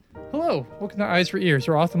Hello, welcome to Eyes for Ears,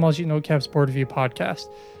 our Ophthalmology No Caps Board Review podcast.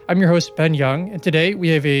 I'm your host, Ben Young, and today we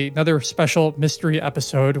have another special mystery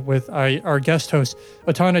episode with our guest host,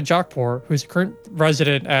 Otana Jakpour, who's a current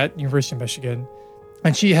resident at University of Michigan.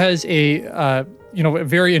 And she has a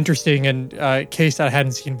very interesting case that I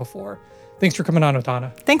hadn't seen before. Thanks for coming on,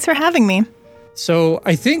 Otana. Thanks for having me. So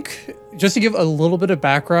I think, just to give a little bit of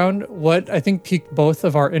background, what I think piqued both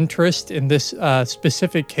of our interest in this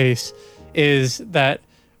specific case is that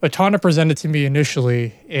Otana presented to me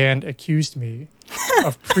initially and accused me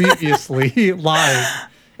of previously lying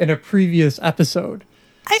in a previous episode.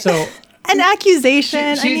 An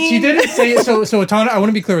accusation. She didn't say it. So Otana, I want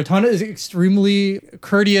to be clear. Otana is extremely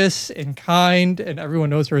courteous and kind, and everyone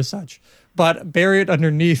knows her as such. But buried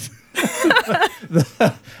underneath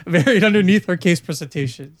her case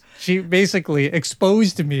presentation, she basically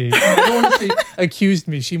exposed me. I don't want to say accused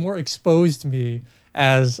me. She more exposed me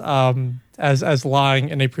as lying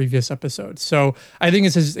in a previous episode. So I think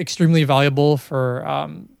this is extremely valuable for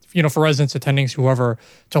residents, attendings, whoever,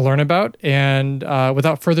 to learn about. And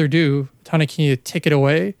without further ado, Tana, can you take it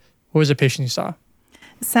away? What was the patient you saw?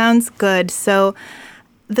 Sounds good. So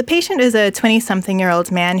the patient is a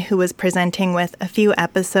 20-something-year-old man who was presenting with a few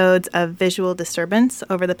episodes of visual disturbance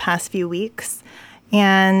over the past few weeks.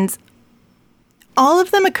 And all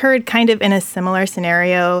of them occurred kind of in a similar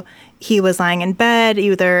scenario. He was lying in bed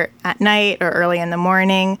either at night or early in the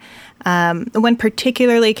morning. One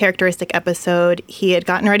particularly characteristic episode, he had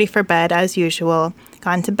gotten ready for bed as usual,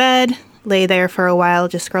 gone to bed, lay there for a while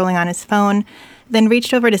just scrolling on his phone, then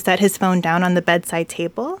reached over to set his phone down on the bedside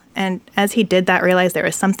table. And as he did that, realized there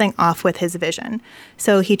was something off with his vision.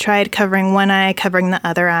 So he tried covering one eye, covering the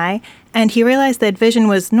other eye, and he realized that vision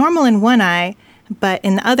was normal in one eye, but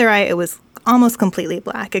in the other eye it was almost completely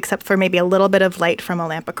black, except for maybe a little bit of light from a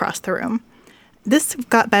lamp across the room. This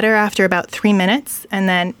got better after about 3 minutes, and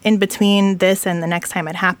then in between this and the next time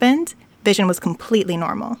it happened, vision was completely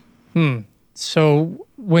normal. So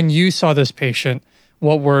when you saw this patient,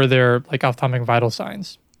 what were their ophthalmic vital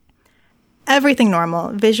signs? Everything normal.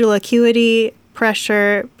 Visual acuity,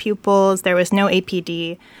 pressure, pupils, there was no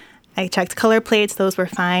APD. I checked color plates, those were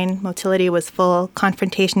fine. Motility was full.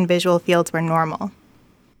 Confrontation visual fields were normal.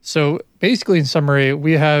 So basically, in summary,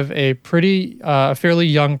 we have a fairly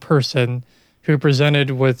young person who presented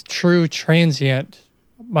with true transient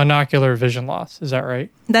monocular vision loss. Is that right?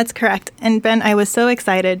 That's correct. And Ben, I was so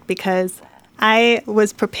excited because I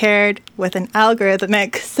was prepared with an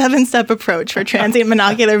algorithmic 7-step approach for transient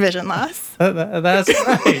monocular vision loss. That's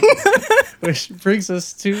right. Which brings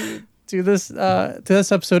us to this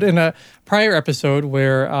episode. In a prior episode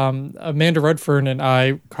where Amanda Redfern and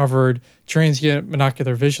I covered transient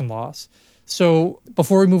monocular vision loss. So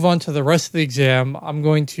before we move on to the rest of the exam, I'm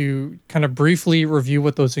going to kind of briefly review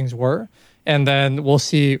what those things were, and then we'll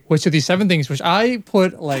see which of these 7 things, which I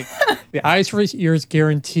put the Eyes for Ears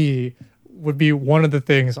guarantee would be one of the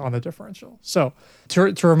things on the differential. So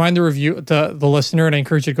to remind the listener, and I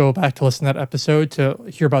encourage you to go back to listen to that episode to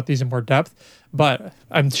hear about these in more depth, but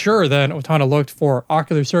I'm sure then Otana looked for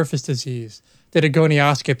ocular surface disease, did a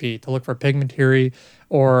gonioscopy to look for pigmentary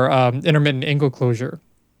or intermittent angle closure,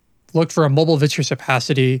 looked for a mobile vitreous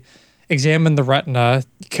opacity, examined the retina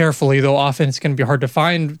carefully, though often it's going to be hard to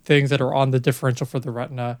find things that are on the differential for the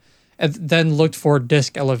retina, and then looked for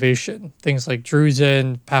disc elevation, things like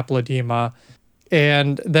drusen, papilledema,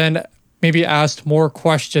 and then maybe asked more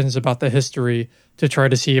questions about the history to try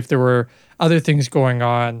to see if there were other things going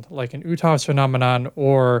on, like an Uthoff's phenomenon,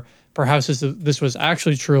 or perhaps this was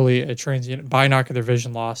actually truly a transient binocular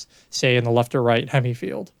vision loss, say in the left or right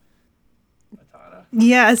hemifield.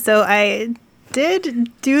 Yeah, so I did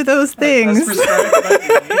do those things.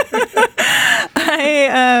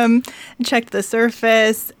 I checked the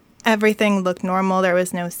surface. Everything looked normal. There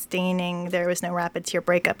was no staining. There was no rapid tear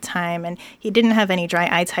breakup time. And he didn't have any dry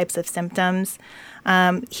eye types of symptoms.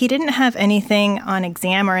 He didn't have anything on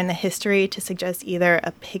exam or in the history to suggest either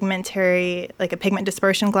a pigment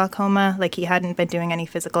dispersion glaucoma, like he hadn't been doing any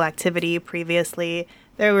physical activity previously.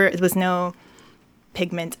 There was no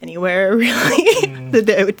pigment anywhere, really.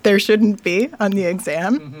 There shouldn't be on the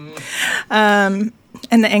exam. And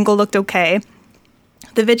the angle looked okay.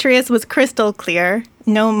 The vitreous was crystal clear,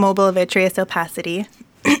 no mobile vitreous opacity.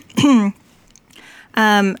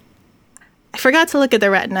 I forgot to look at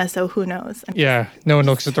the retina, so who knows? Yeah, no one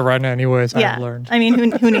looks at the retina anyways, I've learned. I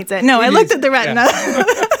mean, who needs it? No, I looked at the retina. Yeah.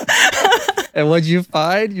 And what'd you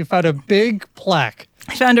find? You found a big plaque.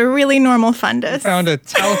 I found a really normal fundus. You found a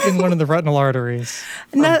talc in one of the retinal arteries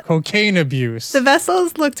from cocaine abuse. The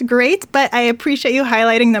vessels looked great, but I appreciate you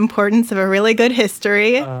highlighting the importance of a really good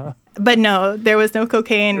history. But no, there was no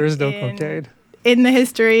cocaine. There is no cocaine. In the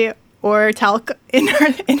history or talc in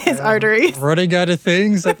his arteries. Running out of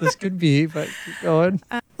things that this could be, but keep going.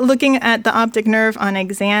 Looking at the optic nerve on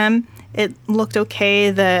exam, it looked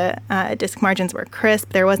okay. The disc margins were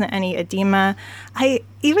crisp. There wasn't any edema. I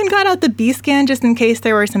even got out the B scan just in case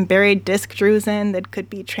there were some buried disc drusen that could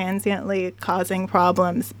be transiently causing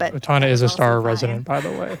problems. But Otana is a star resident, by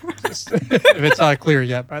the way, just, if it's not clear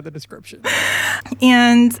yet by the description.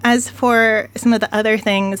 And as for some of the other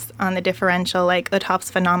things on the differential, like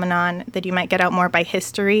Otop's phenomenon that you might get out more by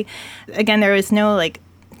history, again, there was no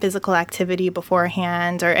physical activity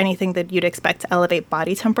beforehand or anything that you'd expect to elevate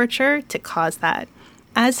body temperature to cause that.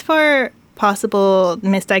 As for possible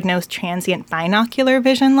misdiagnosed transient binocular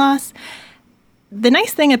vision loss, the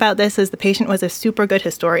nice thing about this is the patient was a super good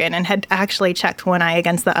historian and had actually checked one eye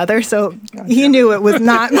against the other, so he knew it was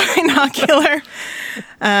not binocular.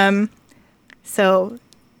 So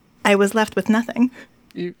I was left with nothing.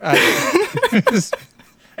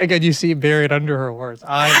 Again, you see buried under her words.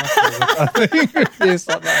 I must have nothing based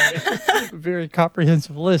on my very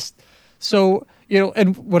comprehensive list. So,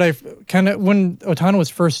 and what I've when Otana was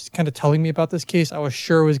first kind of telling me about this case, I was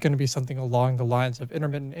sure it was going to be something along the lines of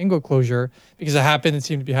intermittent angle closure because it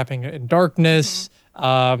seemed to be happening in darkness.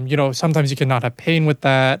 Mm-hmm. Sometimes you cannot have pain with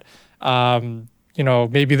that.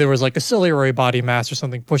 Maybe there was a ciliary body mass or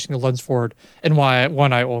something pushing the lens forward in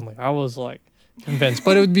one eye only. I was convinced,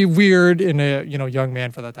 but it would be weird in a young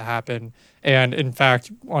man for that to happen. And in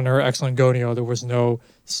fact, on her excellent gonio, there was no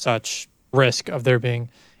such risk of there being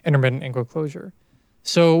intermittent angle closure.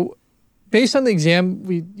 So, based on the exam,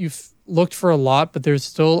 you've looked for a lot, but there's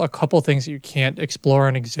still a couple things that you can't explore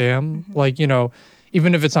on exam. Mm-hmm.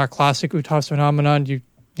 Even if it's not classic Utah's phenomenon, you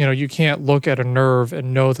can't look at a nerve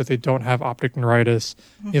and know that they don't have optic neuritis.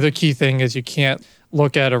 Mm-hmm. The other key thing is you can't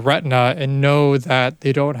look at a retina and know that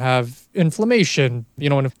they don't have inflammation,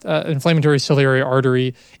 an inflammatory ciliary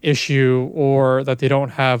artery issue, or that they don't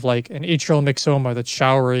have an atrial myxoma that's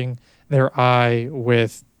showering their eye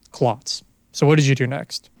with clots. So what did you do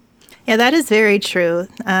next? Yeah, that is very true.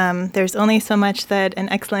 There's only so much that an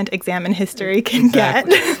excellent exam in history can get.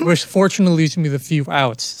 Which fortunately leaves me with a few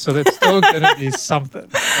outs. So that's still going to be something,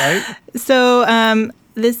 right? So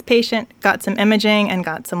this patient got some imaging and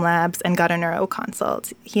got some labs and got a neuro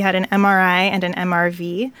consult. He had an MRI and an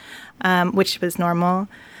MRV, which was normal.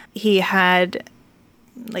 He had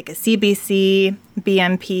a CBC,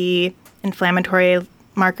 BMP, inflammatory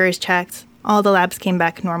markers checked. All the labs came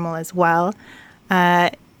back normal as well.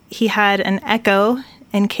 He had an echo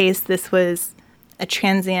in case this was a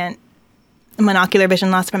transient monocular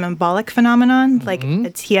vision loss from embolic phenomenon, mm-hmm. a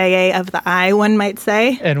TIA of the eye, one might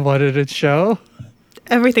say. And what did it show?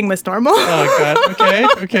 Everything was normal. Oh,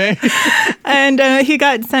 God. Okay. And he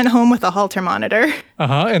got sent home with a Holter monitor.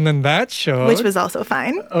 And then that showed. Which was also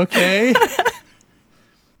fine. Okay.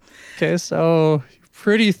 Okay, so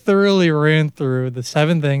pretty thoroughly ran through the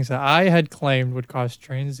 7 things that I had claimed would cause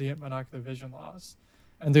transient monocular vision loss.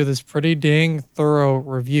 And through this pretty dang thorough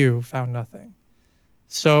review, found nothing.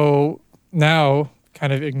 So now,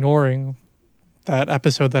 kind of ignoring that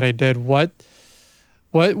episode that I did, what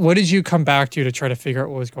did you come back to try to figure out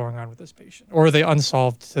what was going on with this patient? Or are they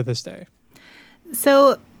unsolved to this day?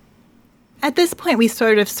 So at this point, we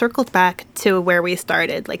sort of circled back to where we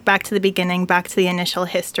started, back to the beginning, back to the initial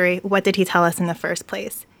history. What did he tell us in the first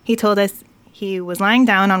place? He told us he was lying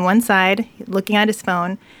down on one side, looking at his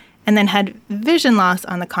phone, and then had vision loss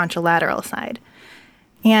on the contralateral side.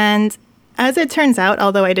 And as it turns out,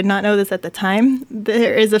 although I did not know this at the time,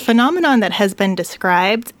 there is a phenomenon that has been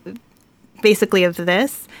described basically of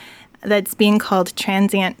this that's being called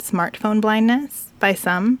transient smartphone blindness by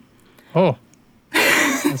some. Oh,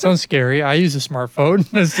 that sounds scary. I use a smartphone.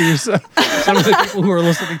 Some of the people who are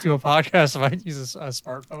listening to a podcast might use a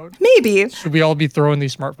smartphone. Maybe. Should we all be throwing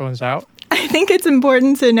these smartphones out? I think it's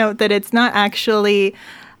important to note that it's not actually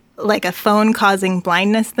a phone causing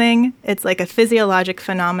blindness thing. It's a physiologic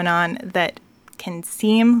phenomenon that can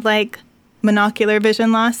seem like monocular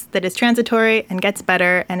vision loss that is transitory and gets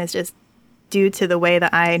better and is just due to the way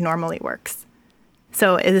the eye normally works.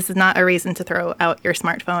 So this is not a reason to throw out your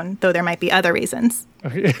smartphone, though there might be other reasons.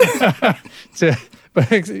 Okay. But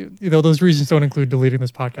those reasons don't include deleting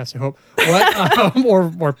this podcast, I hope.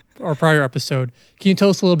 What or prior episode. Can you tell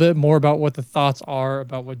us a little bit more about what the thoughts are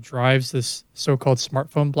about what drives this so-called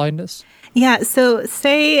smartphone blindness? Yeah. So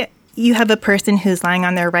say you have a person who's lying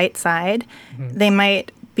on their right side. Mm-hmm. They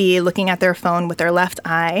might be looking at their phone with their left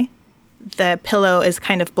eye. The pillow is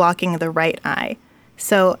kind of blocking the right eye.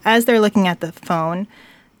 So as they're looking at the phone,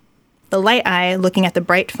 the light eye looking at the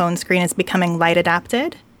bright phone screen is becoming light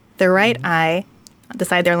adapted. The right eye, the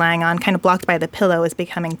side they're lying on, kind of blocked by the pillow, is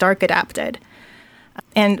becoming dark adapted.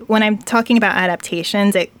 And when I'm talking about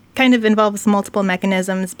adaptations, it kind of involves multiple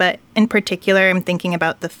mechanisms, but in particular, I'm thinking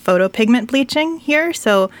about the photopigment bleaching here.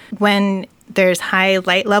 So when there's high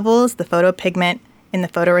light levels, the photopigment in the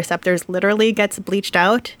photoreceptors literally gets bleached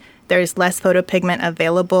out. There's less photopigment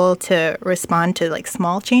available to respond to like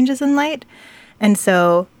small changes in light. And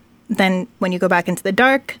so then when you go back into the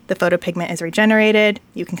dark, the photopigment is regenerated.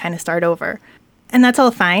 You can kind of start over. And that's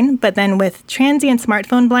all fine. But then with transient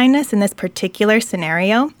smartphone blindness in this particular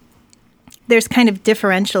scenario, there's kind of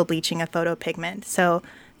differential bleaching of photopigment. So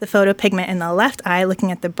the photopigment in the left eye,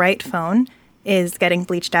 looking at the bright phone, is getting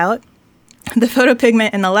bleached out. The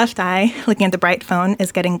photopigment in the left eye, looking at the bright phone,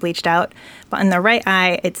 is getting bleached out. But in the right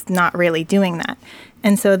eye, it's not really doing that.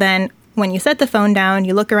 And so then when you set the phone down,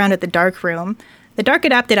 you look around at the dark room. The dark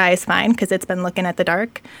adapted eye is fine because it's been looking at the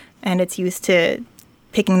dark and it's used to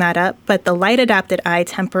picking that up. But the light adapted eye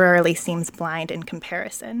temporarily seems blind in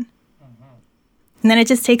comparison. And then it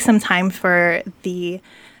just takes some time for the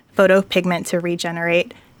photopigment to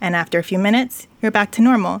regenerate. And after a few minutes, you're back to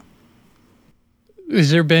normal.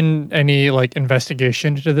 Has there been any like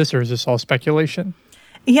investigation into this, or is this all speculation?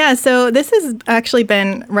 Yeah, so this has actually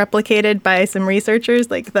been replicated by some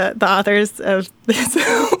researchers, like the authors of this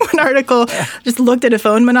one article just looked at a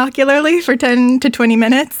phone monocularly for 10 to 20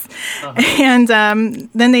 minutes. And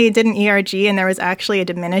then they did an ERG, and there was actually a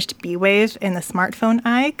diminished B wave in the smartphone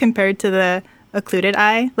eye compared to the occluded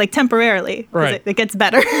eye, like temporarily. Right. It gets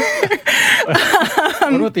better. I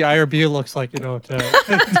wonder what the IRB looks like,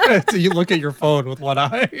 to you look at your phone with one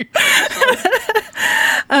eye.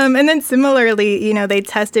 And then similarly, they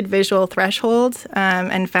tested visual threshold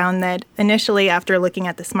and found that initially after looking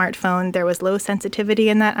at the smartphone, there was low sensitivity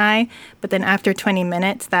in that eye. But then after 20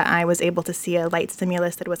 minutes, that eye was able to see a light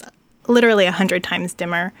stimulus that was literally 100 times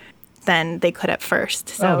dimmer than they could at first.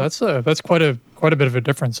 So that's quite a bit of a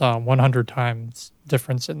difference, 100 times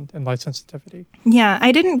difference in light sensitivity. Yeah,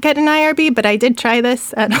 I didn't get an IRB, but I did try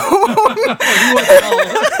this at home.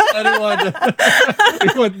 Anyone,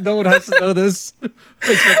 no one has to know this,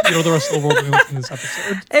 except the rest of the world who listen to this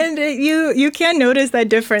episode. And you can notice that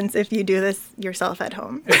difference if you do this yourself at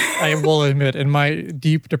home. I will admit, in my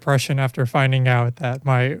deep depression after finding out that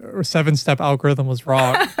my 7-step algorithm was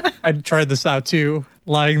wrong, I tried this out too,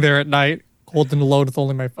 lying there at night, cold and alone with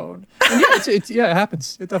only my phone. And it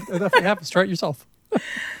happens. It definitely happens. Try it yourself.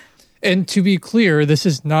 And to be clear, this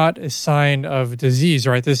is not a sign of disease,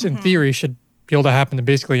 right? This, in theory, should be able to happen to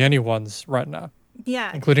basically anyone's retina.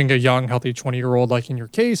 Yeah. Including a young, healthy 20-year-old like in your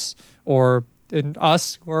case, or in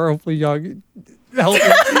us, who are hopefully young, healthy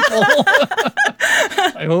people.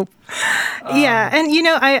 I hope. Yeah. And,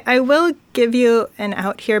 I will give you an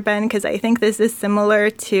out here, Ben, because I think this is similar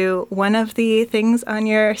to one of the things on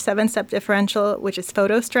your 7-step differential, which is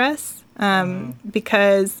photo stress.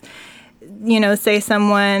 Because, say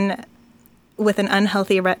someone with an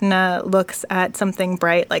unhealthy retina looks at something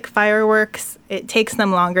bright like fireworks, it takes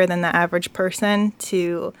them longer than the average person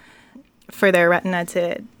for their retina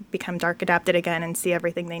to become dark adapted again and see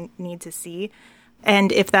everything they need to see.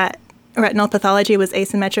 And if that retinal pathology was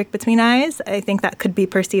asymmetric between eyes, I think that could be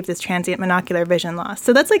perceived as transient monocular vision loss.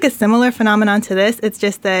 So that's like a similar phenomenon to this. It's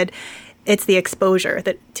just that it's the exposure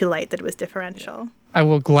to light that was differential. I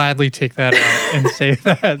will gladly take that out and say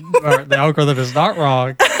that the algorithm is not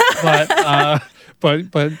wrong,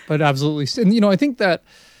 but absolutely. And I think that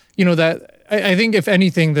I think if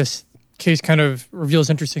anything, this case kind of reveals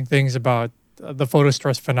interesting things about the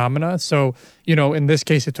photostress phenomena. So in this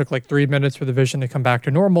case, it took like 3 minutes for the vision to come back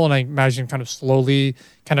to normal, and I imagine kind of slowly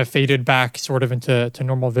kind of faded back sort of into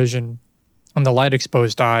normal vision on the light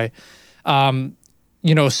exposed eye.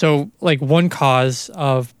 So like one cause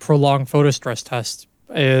of prolonged photostress test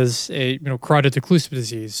is a carotid occlusive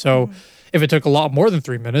disease. So if it took a lot more than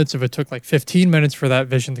 3 minutes, if it took like 15 minutes for that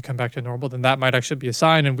vision to come back to normal, then that might actually be a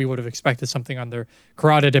sign, and we would have expected something on their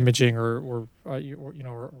carotid imaging or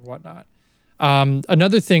whatnot.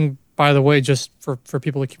 Another thing, by the way, just for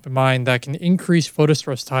people to keep in mind that can increase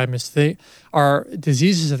photostress time is are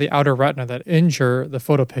diseases of the outer retina that injure the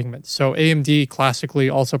photopigment. So AMD classically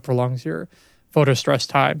also prolongs your photostress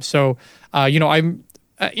time. So,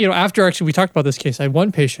 after actually we talked about this case, I had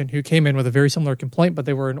one patient who came in with a very similar complaint, but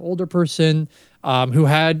they were an older person who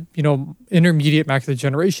had, intermediate macular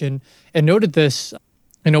degeneration, and noted this.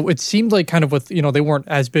 It seemed like kind of with, they weren't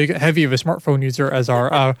as heavy of a smartphone user as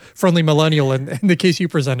our friendly millennial in the case you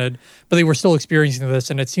presented, but they were still experiencing this,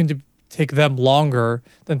 and it seemed to take them longer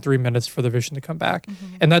than 3 minutes for the vision to come back.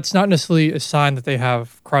 And that's not necessarily a sign that they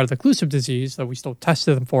have carotid occlusive disease, though we still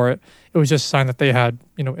tested them for it. It was just a sign that they had,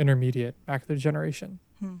 intermediate macular degeneration.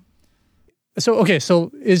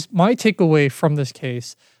 So is my takeaway from this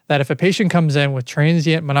case that if a patient comes in with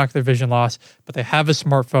transient monocular vision loss, but they have a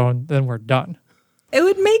smartphone, then we're done. It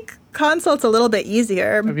would make consults a little bit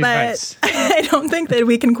easier, but nice. I don't think that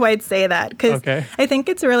we can quite say that, because Okay. I think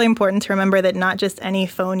it's really important to remember that not just any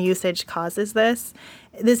phone usage causes this.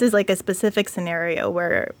 This is like a specific scenario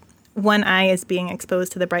where one eye is being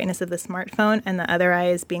exposed to the brightness of the smartphone and the other eye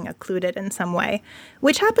is being occluded in some way,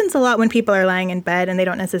 which happens a lot when people are lying in bed and they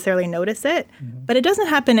don't necessarily notice it, but it doesn't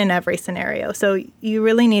happen in every scenario. So you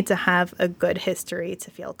really need to have a good history to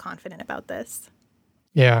feel confident about this.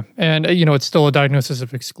 Yeah. And, it's still a diagnosis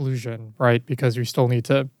of exclusion, right? Because we still need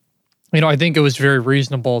to, I think it was very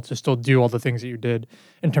reasonable to still do all the things that you did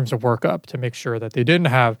in terms of workup to make sure that they didn't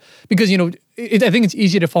have, because, I think it's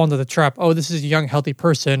easy to fall into the trap. Oh, this is a young, healthy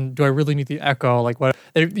person. Do I really need the echo? Like what,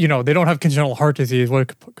 they don't have congenital heart disease.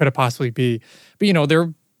 What could it possibly be? But, there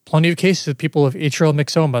are plenty of cases of people with atrial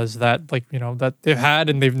myxomas that that they've had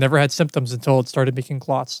and they've never had symptoms until it started making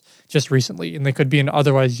clots just recently. And they could be an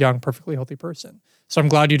otherwise young, perfectly healthy person. So I'm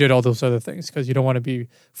glad you did all those other things, because you don't want to be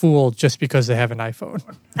fooled just because they have an iPhone.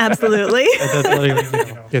 Absolutely.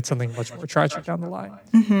 Get something much more tragic down the line.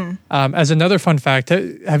 Mm-hmm. As another fun fact,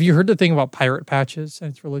 have you heard the thing about pirate patches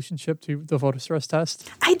and its relationship to the photostress test?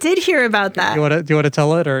 I did hear about that. Do you want to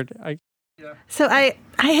tell it, or? So I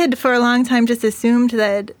had for a long time just assumed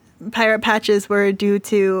that pirate patches were due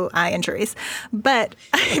to eye injuries, but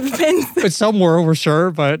But some we're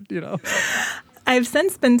sure, but I've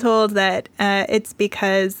since been told that it's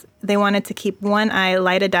because they wanted to keep one eye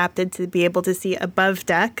light adapted to be able to see above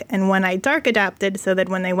deck and one eye dark adapted so that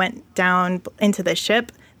when they went down into the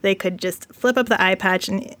ship, they could just flip up the eye patch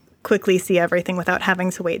and quickly see everything without having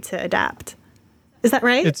to wait to adapt. Is that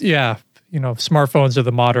right? Smartphones are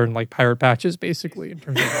the modern pirate patches, basically, in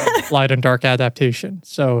terms of light and dark adaptation.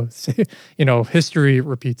 So, history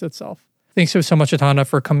repeats itself. Thanks so much, Atana,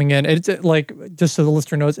 for coming in. It's just so the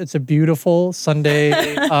listener knows, it's a beautiful Sunday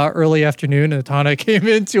early afternoon, and Atana came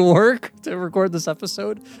into work to record this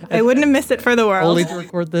episode. I wouldn't have missed it for the world. Only to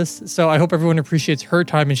record this. So I hope everyone appreciates her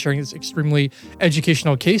time in sharing this extremely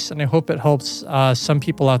educational case, and I hope it helps some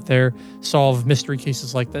people out there solve mystery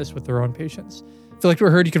cases like this with their own patients. If you like what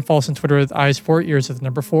you heard, you can follow us on Twitter with eyes4, ears with the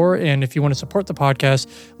number 4. And if you want to support the podcast,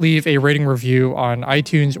 leave a rating review on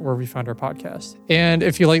iTunes or where we found our podcast. And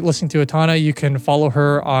if you like listening to Atana, you can follow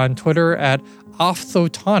her on Twitter at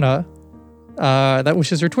Ophtotana. That was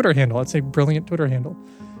her Twitter handle. It's a brilliant Twitter handle.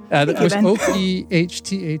 That was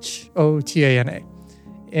OPHTHOTANA.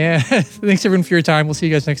 And thanks everyone for your time. We'll see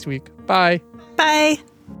you guys next week. Bye. Bye.